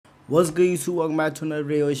What's good, YouTube? Welcome back to another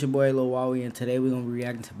video. It's your boy Lil Wowie, and today we're gonna be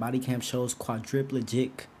reacting to Body Cam Show's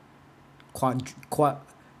quadriplegic,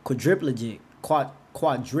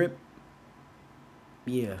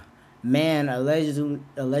 yeah, man, alleged.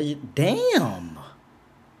 Damn,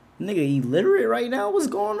 nigga, illiterate right now. What's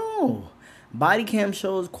going on? Body Cam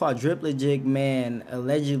Show's quadriplegic man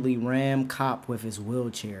allegedly rammed cop with his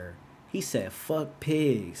wheelchair. He said, "Fuck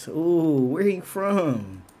pigs." Ooh, where he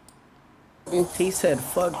from? He said,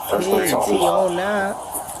 "Fuck pigs." He on that.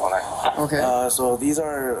 Okay. So these are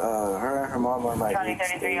her and her mom are my kids.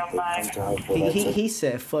 They come to her for He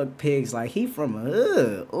said, "Fuck pigs." Like he from a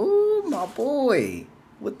hood. Ooh, my boy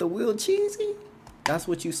with the wheel cheesy. That's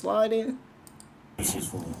what you slide in.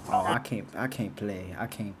 Oh, I can't play.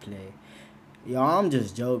 Y'all, I'm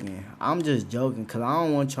just joking. Cause I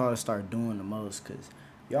don't want y'all to start doing the most. Cause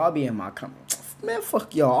y'all be in my man.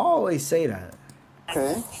 Fuck y'all. I always say that.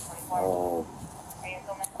 Okay.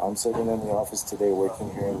 I'm sitting in the office today working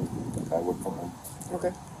here, and I work from home.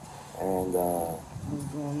 Okay. And what's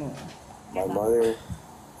going on? My mother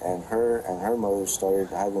and her mother started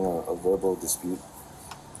having a verbal dispute.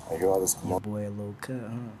 I hear all this come up. Boy, a little cut,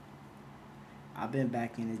 huh? I've been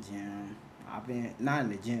back in the gym. I've been not in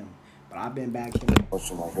the gym, but I've been back in. I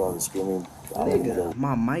hear all the screaming. Nigga,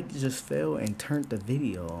 my mic just fell and turned the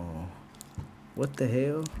video on. What the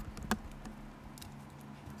hell?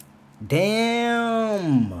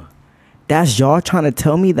 Damn, that's y'all trying to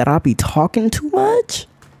tell me that I be talking too much?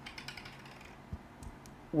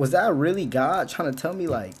 Was that really God trying to tell me,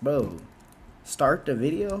 like, bro, start the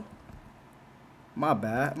video? My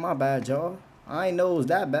bad, y'all. I ain't know it was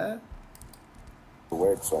that bad.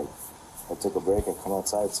 Work, so I took a break and come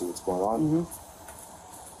outside, see what's going on.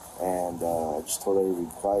 And I just told her to be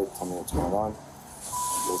quiet, tell me what's going on.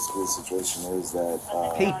 Basically, the situation is that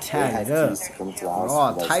he tatted up to come to the house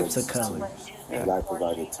all types of colors that I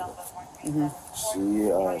provided to her.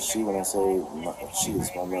 She, when I say she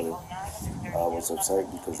is my mother, was upset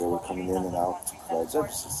because they were coming in and out to provide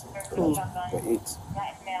services.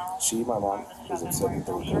 But she, my mom, was upset that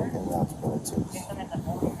they were coming in and out to provide services.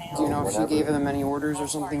 Do you know if she gave them any orders or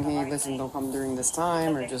something? Hey, listen, don't come during this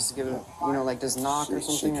time, or just give it, you know, like this knock or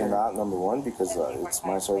something? She cannot, number one, because it's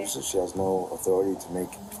my services. She has no authority to make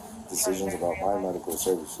decisions about my medical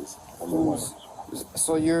services. Number one.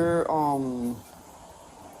 So you're,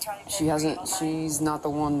 she's not the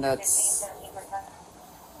one that's,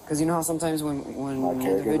 because you know how sometimes when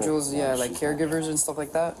individuals, like caregivers and stuff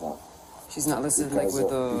like that? No. She's not listed like with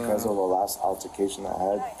the... Because of the last altercation that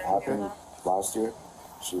had happened last year,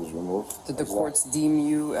 she was removed. Did the courts deem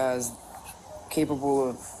you as capable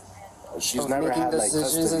of making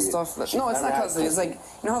decisions and stuff? No, it's not custody. It's like,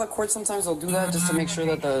 you know how the courts sometimes will do that just to make sure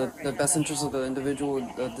that the best interest of the individual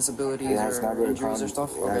with disabilities or injuries or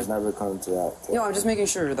stuff? It has never come to that. No, I'm just making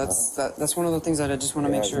sure. That's one of the things that I just want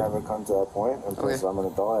to make sure. It has never come to that point, and plus I'm an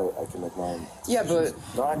adult, I can make my own decisions. Yeah, but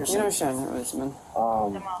no, I understand. You understand, man.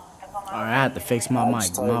 Alright, I had to fix my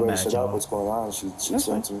mic. My bad, y'all. What's going on? She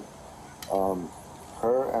said to me.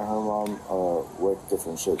 Her and her mom work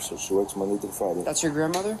different shifts, so she works Monday through Friday. That's your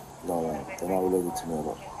grandmother? No, they're not related to me at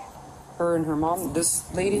all. Her and her mom? This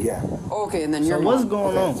lady? Yeah. Oh, okay, and then your mom. What's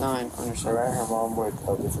going on? No, I understand. Her and her mom work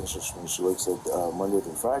different shifts. She works at Monday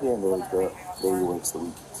through Friday, and the lady works the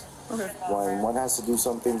weekends. Okay. When one has to do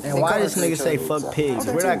something... And why does nigga say fuck pigs?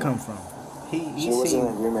 Where'd that come from? She wasn't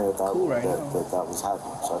in agreement that cool that was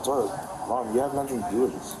happening. So I told her, Mom, you have nothing to do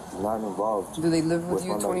with this. You're not involved. Do they live with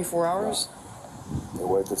you 24 hours? They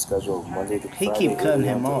work the schedule Monday to Friday. He keep cutting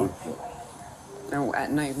him off. And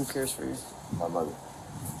at night, who cares for you? My mother.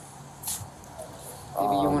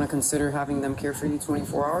 Maybe you want to consider having them care for you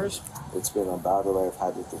 24 hours? It's been a battle I've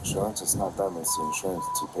had with insurance. It's not that much the insurance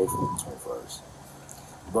to pay for me 24 hours.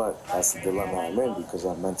 But that's the dilemma I'm in because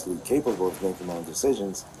I'm mentally capable of making my own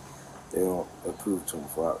decisions. They don't approve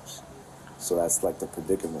 24 hours. So that's like the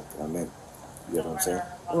predicament that I'm in. You get what I'm saying?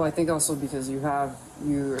 Well, I think also because you have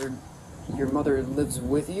your mother lives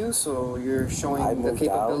with you, so you're showing the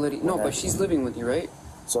capability. No, but she's living with you, right?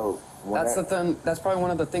 So that's the thing. That's probably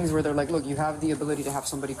one of the things where they're like, look, you have the ability to have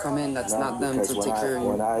somebody come in that's not them to take care of you.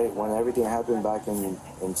 When everything happened back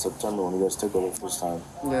in September, when you guys took over the first time,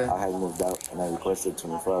 I had moved out and I requested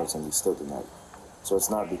 24 hours and we still denied. So it's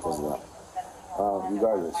not because of that.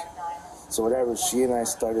 Regardless. So whatever, she and I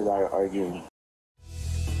started arguing.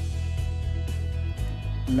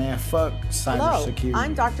 Man, fuck cybersecurity.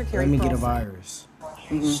 I'm Dr. Carrie. Let me get a virus.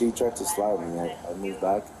 She tried to slide me. I moved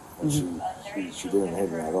back, and she didn't hit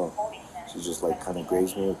me at all. She just like kind of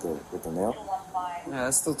grazed me with the nail. Yeah,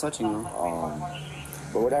 that's still touching though.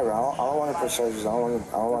 But whatever. I don't want to push charges. I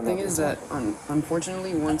don't want. The thing is that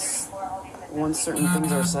unfortunately, once once certain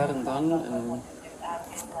things are said and done, and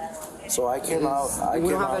so I came out. We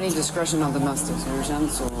don't have any discretion on domestics, you understand?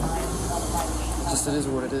 So it is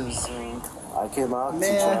what it is. So. I came out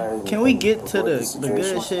Man, to try. Can we get to the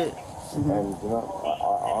good shit? And you know,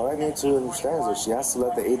 all I need to understand is that she has to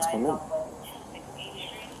let the aides come in.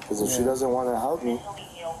 Because if she doesn't want to help me,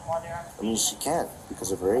 I mean, she can't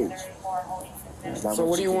because of her age. So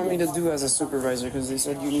what do you want me to do as a supervisor? Because they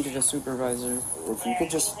said you needed a supervisor. If you could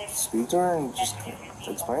just speak to her and just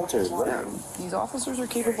explain to her. Yeah, these officers are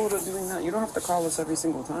capable of doing that. You don't have to call us every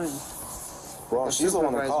single time. Well, she's the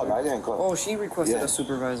one that called. I didn't call. Oh, she requested a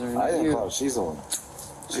supervisor. I didn't call. She's the one.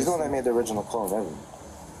 She's the one that made the original call and everything.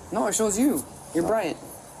 No, it shows you. You're Bryant.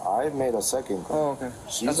 I made a second call. Oh, okay.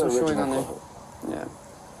 She's the original call. Yeah.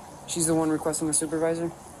 She's the one requesting a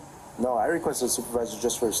supervisor? No, I requested a supervisor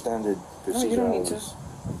just for standard procedure. No, you don't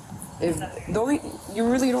need to. You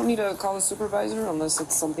really don't need to call a supervisor unless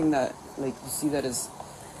it's something that, like, you see that is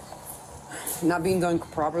not being done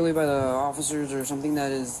properly by the officers or something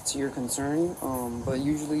that is to your concern. But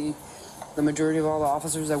usually, the majority of all the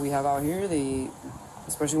officers that we have out here,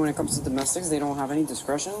 especially when it comes to domestics, they don't have any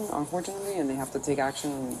discretion, unfortunately, and they have to take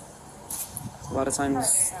action. A lot of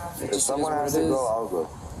times, it just is what it is. If someone has to go, I'll go.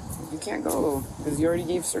 You can't go because you already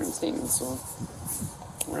gave certain statements, so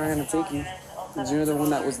we're not gonna take you. Because you're the one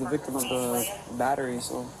that was the victim of the battery,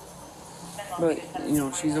 so. But you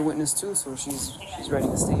know, she's a witness too, so she's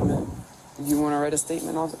writing a statement. Do you want to write a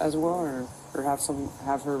statement as well, or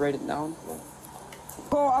have her write it down?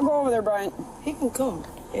 I'll go over there, Brian. He can come.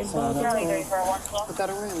 Put that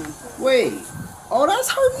away, man. Wait. Oh, that's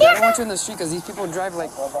her nigga. I don't want you in the street because these people drive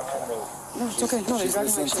like. No, it's okay. No, they're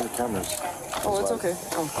driving like shit. Oh, it's okay.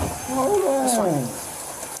 Oh. Hold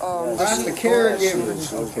on. That's the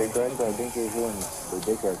caregiver. Okay, correct. I think you're doing the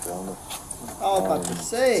dick right there. I was about to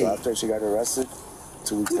say. So after she got arrested,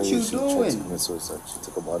 2 weeks later, she tried to commit suicide. She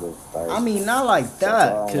took a bottle of fire. I mean, not like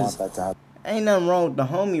that, because ain't nothing wrong with the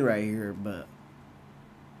homie right here, but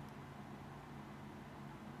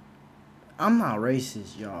I'm not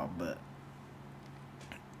racist, y'all, but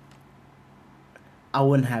I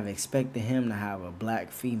wouldn't have expected him to have a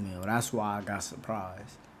black female. That's why I got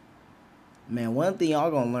surprised. Man, one thing y'all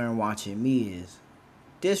gonna learn watching me is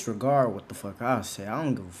disregard what the fuck I say. I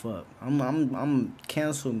don't give a fuck. I'm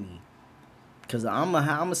cancel me, cause I'm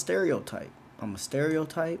a stereotype. I'm a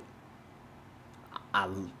stereotype.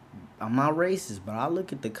 I'm not racist, but I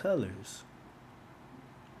look at the colors.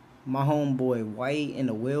 My homeboy white in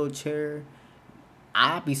a wheelchair.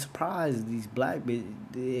 I'd be surprised if these black bitches,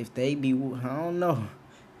 if they be, I don't know.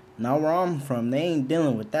 Now where I'm from, they ain't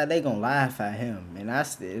dealing with that. They gonna laugh at him, and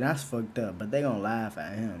that's fucked up. But they gonna laugh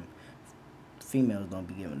at him. Females don't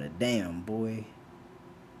be giving a damn, boy.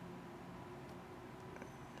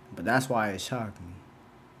 But that's why it shocked me.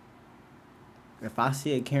 If I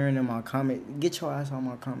see a Karen in my comment, get your ass on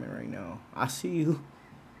my comment right now. I see you.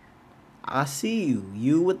 I see you.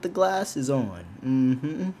 You with the glasses on.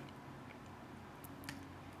 Mm-hmm.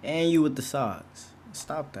 And you with the socks.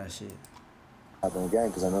 Stop that shit. Happen again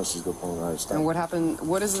because I know she's gonna pull her stuff. And what happened?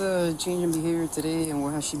 What is the change in behavior today? And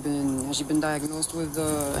what has she been? Has she been diagnosed with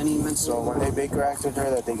any mental? So when they Baker acted her,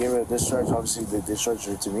 that they gave her a discharge. Obviously, they discharged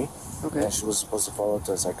her to me. Okay. And she was supposed to follow up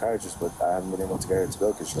to a psychiatrist, but I haven't been able to get her to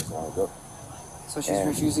go because she doesn't want to go. So she's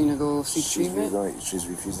refusing to go seek treatment. She's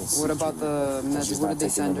refusing to. What about the meds? What did they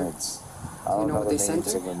send her? Do you know what they sent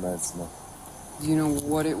her? Meds, no. Do you know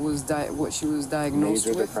what it was? What she was diagnosed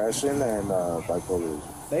with? Major depression and bipolar.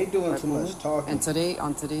 They doing too much talking. And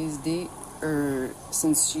on today's date, or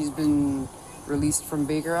since she's been released from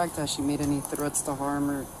Baker Act, has she made any threats to harm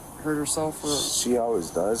or hurt herself? Or she always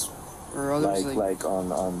does. Or others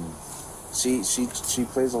she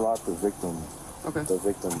plays a lot the victim. Okay. The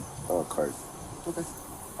victim card. Okay.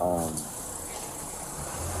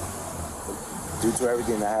 Due to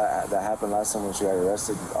everything that happened last time when she got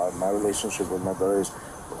arrested, my relationship with my brothers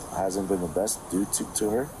hasn't been the best due to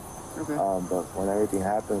her. Okay. But when everything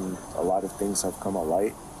happened, a lot of things have come to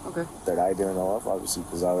light. Okay. That I didn't know of, obviously,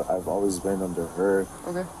 because I've always been under her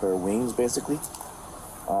wings, basically.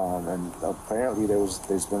 And apparently there's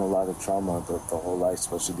been a lot of trauma the whole life,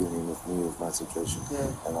 especially dealing with me, with my situation,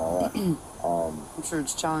 and all that. I'm sure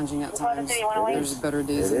it's challenging at times. There's better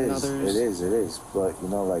days than others. It is. But you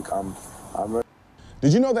know, like I'm ready.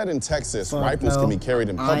 Did you know that in Texas, rifles can be carried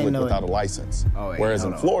in public without a license? Whereas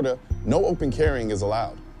in Florida, no open carrying is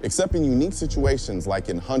allowed, except in unique situations like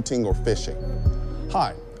in hunting or fishing.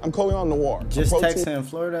 Hi, I'm Colion Noir. Just Texas and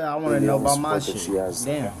Florida, I want to know about my shit. She has,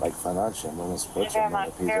 like, financial, I'm going to support her. I'm going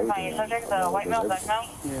to pay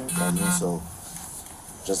So,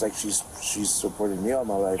 just like she's supported me all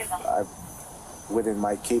my life, within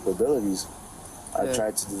my capabilities, I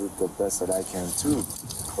try to do the best that I can too,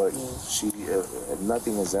 but she,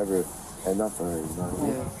 nothing is ever enough for her, you know what I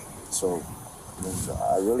mean? So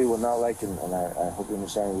I really would not like, and I hope you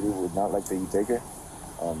understand, I really would not like that you take her.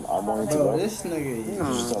 I'm wanting to go. This nigga,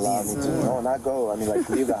 just allow me to, no, not go. I mean, like,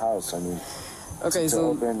 leave the house. I mean, okay,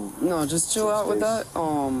 so no, just chill out with that.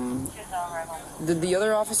 Did the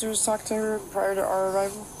other officers talk to her prior to our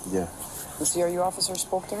arrival? Yeah. The CRU officer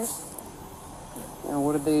spoke to her. And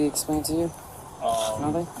what did they explain to you?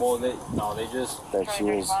 Nothing. Well, they just that she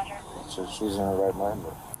was in her right mind.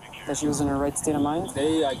 That she was in her right state of mind.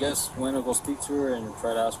 They, I guess, went to go speak to her and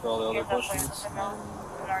try to ask her all the other questions. And then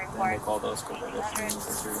they called us because I guess she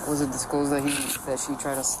was here. Was it disclosed that she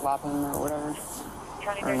tried to slap him or whatever?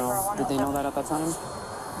 Or no? Did they know that at that time?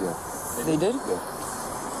 Yeah. They did? Yeah.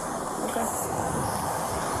 Okay.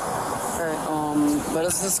 Alright, let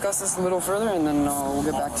us discuss this a little further and then we'll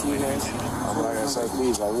get back to you guys. Like I said,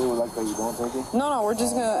 please, I really would like that you don't take it. No, we're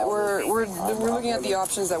just gonna, we're looking at the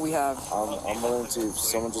options that we have. I'm willing to, if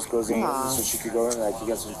someone just goes in so she could go in and I could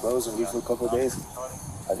get some clothes and leave for a couple of days.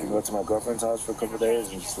 I can go to my girlfriend's house for a couple of days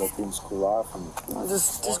and just let things cool off. And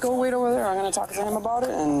just go wait over there. I'm gonna talk to him about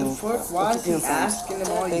it and. The fuck? Why is he asking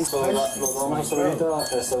them all these questions?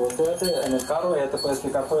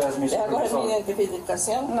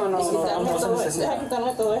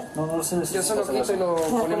 Yo solo quito y lo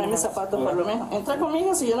ponemos. Mis zapatos por lo menos. Entra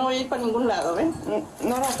conmigo si yo no voy a ir para ningún lado, ¿ven?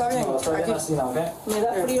 No, está bien. Aquí. Me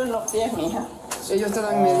da frío en los pies, mija. Ellos te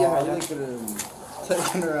dan medias allá.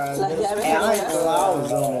 Las llaves.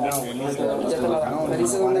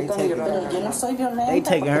 Yo no soy violenta. They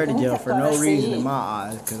taking her to jail for no reason in my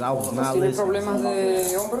eyes, because I was not listening. ¿Problemas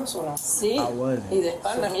de hombros o no? Sí. Y de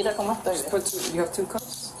espalda, mira cómo estoy. You have 2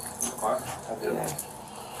 cups?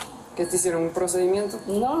 ¿Qué te hicieron? ¿Un procedimiento?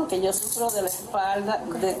 No, que yo sufro de la espalda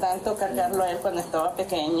de tanto cargarlo a él cuando estaba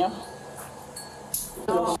pequeño.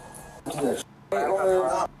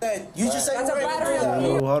 You just said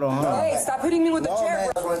hold on. Hey, stop hitting me with the chair,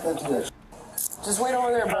 bro. Just wait over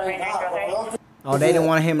there, Brian. Oh, they didn't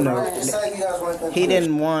want him to. He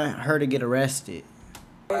didn't want her to get arrested.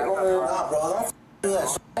 Hey,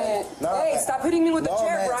 stop hitting me with the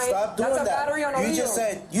chair, Brian. Stop doing That's a battery on a You just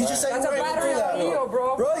said you That's weren't a battery on a Leo,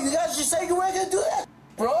 bro. Bro, you guys just said you weren't gonna do that,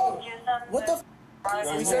 bro. What the?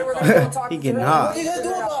 We said we're gonna talk. He getting hot. What are you gonna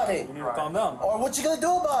do about it? Calm down. Or what you gonna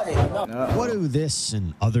do about it? What do this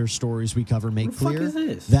and other stories we cover make clear?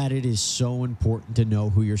 Is that it is so important to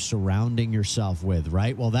know who you're surrounding yourself with,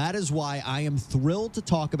 right? Well, that is why I am thrilled to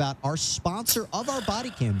talk about our sponsor of our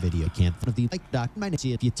body cam video camp of the document.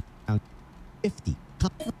 If you 50.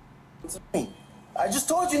 I just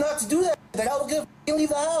told you not to do that. That I was gonna leave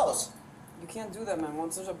the house. You can't do that, man.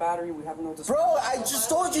 Once there's a battery, we have no discretion. Bro, I just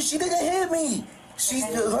told you she didn't hit me.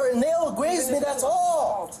 Her nail grazed me. That's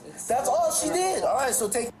all. That's all she did. All right, so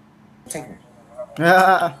take me.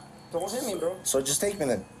 Don't hit me, bro. So just take me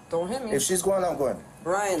then. Don't hit me. If she's going, I'm going.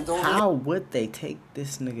 Brian, don't. How would they take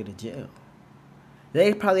this nigga to jail?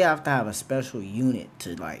 They probably have to have a special unit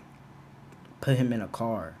to like put him in a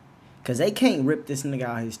car. Cause they can't rip this nigga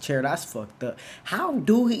out of his chair. That's fucked up. How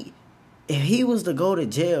do he? If he was to go to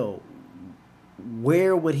jail,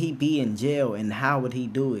 where would he be in jail, and how would he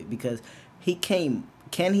do it? Because he can't.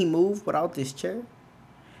 Can he move without this chair?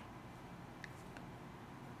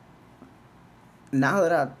 Now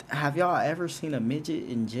that have y'all ever seen a midget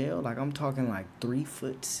in jail? Like I'm talking like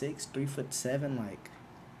 3'6", 3'7", like,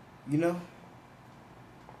 you know,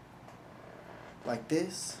 like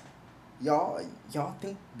this. Y'all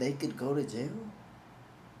think they could go to jail?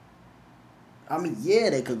 I mean,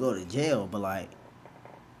 yeah, they could go to jail, but like,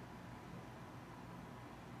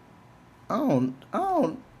 I don't.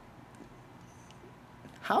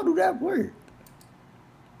 How do that work?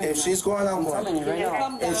 If she's going, I'm going.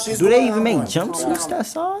 Do they even make jumpsuits that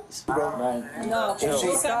size? No. If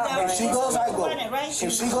she goes, I go.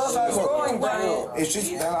 If she goes, I go. If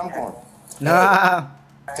she's, then I'm going. Nah.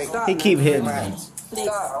 He keep hitting me.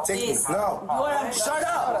 Stop. Take me. No. Shut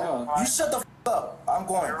up. You shut the f up. I'm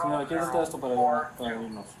going.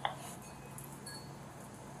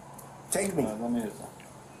 Take me.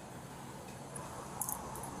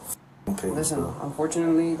 Listen,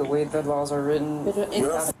 unfortunately, the way that laws are written, bro.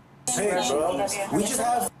 We just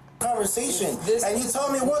have a conversation, and you tell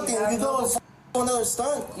me one thing, you go another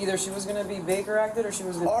stunt. Either she was gonna be Baker acted, or she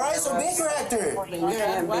was gonna. All right, so Baker actor.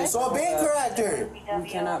 So a Baker actor. You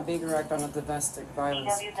cannot Baker act on a domestic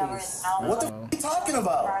violence case. What the f are you talking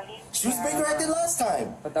about? She was Baker acted last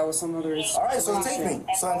time. But that was some other issue. All right, so take me.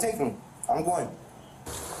 So take me. I'm going.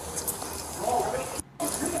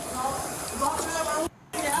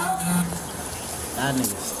 That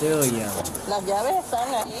nigga still yelling. Las llaves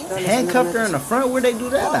están ahí. Handcuffed her in the front? Where'd they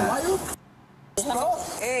do that at?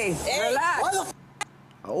 Hey, relax.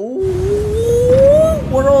 Oh,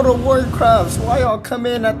 World of Warcraft. Why y'all come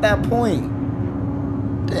in at that point?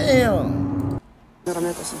 Damn.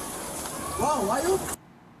 Whoa, why you?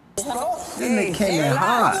 This nigga came in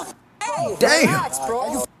hot. Damn. Relax,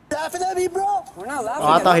 bro. Laughing at me, bro? We're not laughing.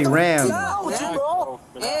 Oh, I thought he ran. What's wrong with you, bro?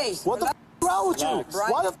 Hey, What the f wrong with you?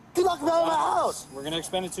 Why the f you locked me out of my house? We're gonna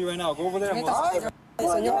explain it to you right now. Go over there and we'll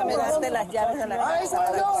Señora, me daste las llaves de la casa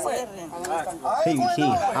para que cierren. He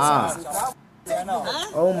hot.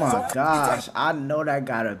 Oh my gosh. I know that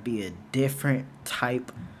gotta be a different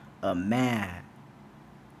type of mad.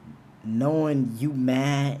 Knowing you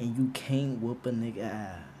mad and you can't whoop a nigga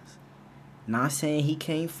ass. Not saying he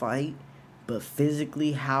can't fight, but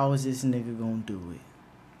physically, how is this nigga gonna do it?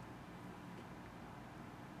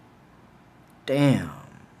 Damn.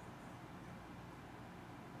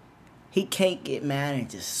 He can't get mad and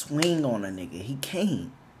just swing on a nigga. He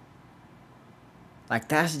can't. Like,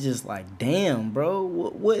 that's just like, damn, bro.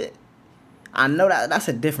 What? I know that's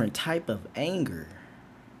a different type of anger.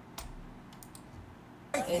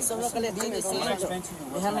 Eso es lo que le estoy diciendo.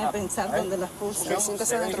 Déjame pensar dónde las puse.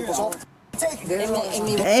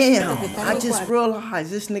 Damn, I just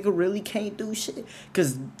realized this nigga really can't do shit.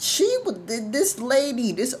 Cause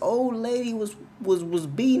this old lady was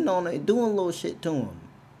beating on her, doing little shit to him.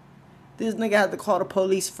 This nigga had to call the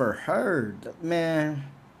police for her. Man,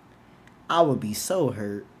 I would be so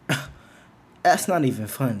hurt. That's not even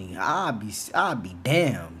funny. I'd be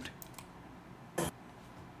damned.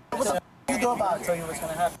 What the f you do about it? Tell you what's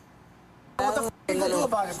gonna happen. What the f you gonna do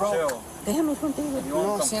about it, bro? Déjame contigo.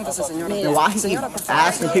 No, siéntese, señora. Why he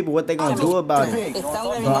asking people what they gonna do about it? But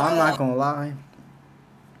I'm not gonna lie.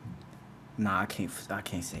 Nah, I can't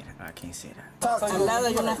say that. I can't say that. Al lado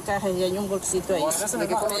hay unas cajas y hay un bolsito ahí.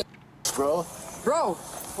 Bro,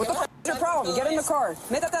 what the f is your problem? Get in the car.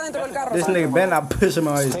 Métate adentro del carro. This nigga better not push him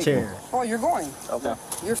out of his chair. Oh, you're going. okay.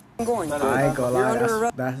 You're f***ing going. I ain't gonna You're under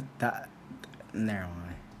lie. arrest Never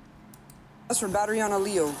mind. for battery on a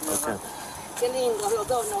Leo. Okay. Qué lindos los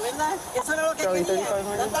dos, ¿no verdad? Eso era lo que quería.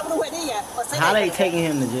 Tanta brujería. O sea, How they taking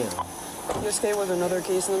him to jail? You stay with another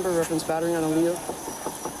case number, reference battery on a Leo.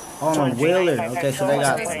 On a Wheeler. Okay, so they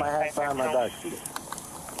got. My hat on my back.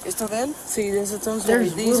 ¿Esto de él? sí, de eso son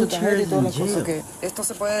There's su su tarjeta y wheelchairs todas in las cosas. jail. Okay. ¿Esto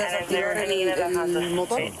se puede desactivar el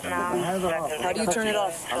motor? How do you turn it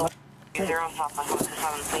off?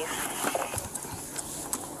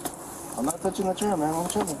 I'm not touching the chair, man. I'm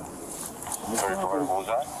chilling.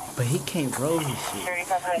 But he can't roll his shit.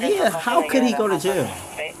 Yeah, how could he go to jail?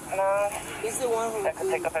 He's the one who...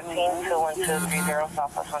 Take a 15 to 1230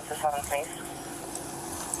 Southwest 127, please.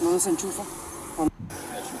 No se enchufa.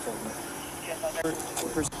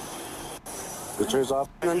 The chair's off.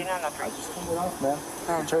 None. I just turned it off, man.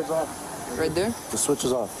 The chair's off. Right there? The switch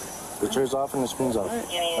is off. The chair's off and the screen's off.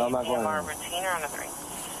 No, I'm not going anywhere. Routine or on a 3? You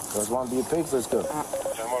guys want to be a pig? Let's go. I'm on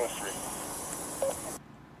a 3.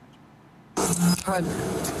 Go ahead.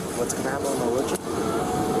 What's going to happen on the wheelchair?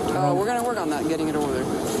 We're going to work on that, getting it over there.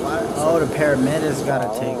 Oh, the paramedics gotta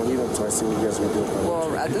I take won't it. leave until I see what you guys are going to do.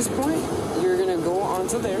 Well, at this point, you're going to go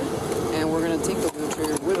onto there, and we're going to take the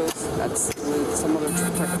wheelchair with us. That's with some other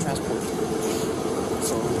type of transport.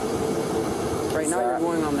 So, right now you're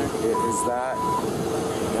going on there. Is that...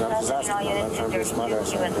 And I'm just asking, I'm not trying to be smart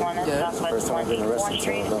ass. Yeah. It's the first time I've been arrested, so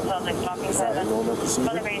I don't know. Is that a normal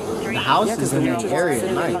procedure? The house is in that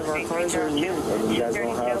area, nice. Our cars are in there. And you guys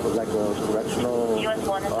don't have like a correctional...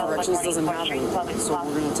 Corrections doesn't have it. So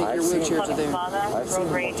we're going to take your wheelchair to there. I've seen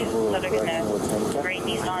multiple correctional with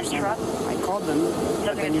handcuffs. I called them,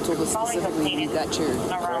 but then you told us specifically you need that chair.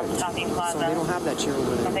 So they don't have that chair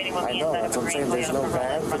over there. I know, that's what I'm saying. There's no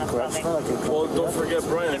van for correctional. Well, don't forget,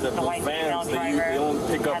 Brian, that those vans, they don't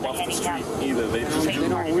pick up off the street either. They just We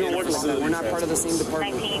don't work like that. We're not part of the same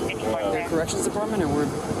department. They're corrections department and we're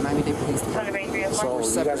Miami-Dade Police Department. So We're you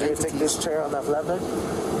separate guys are going to take entities. this chair on that flatbed?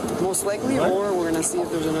 Most likely, or we're going to see if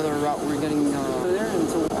there's another route we're getting there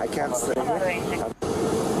until... I can't stay here.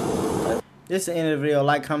 This is the end of the video.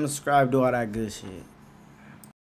 Like, comment, subscribe, do all that good shit.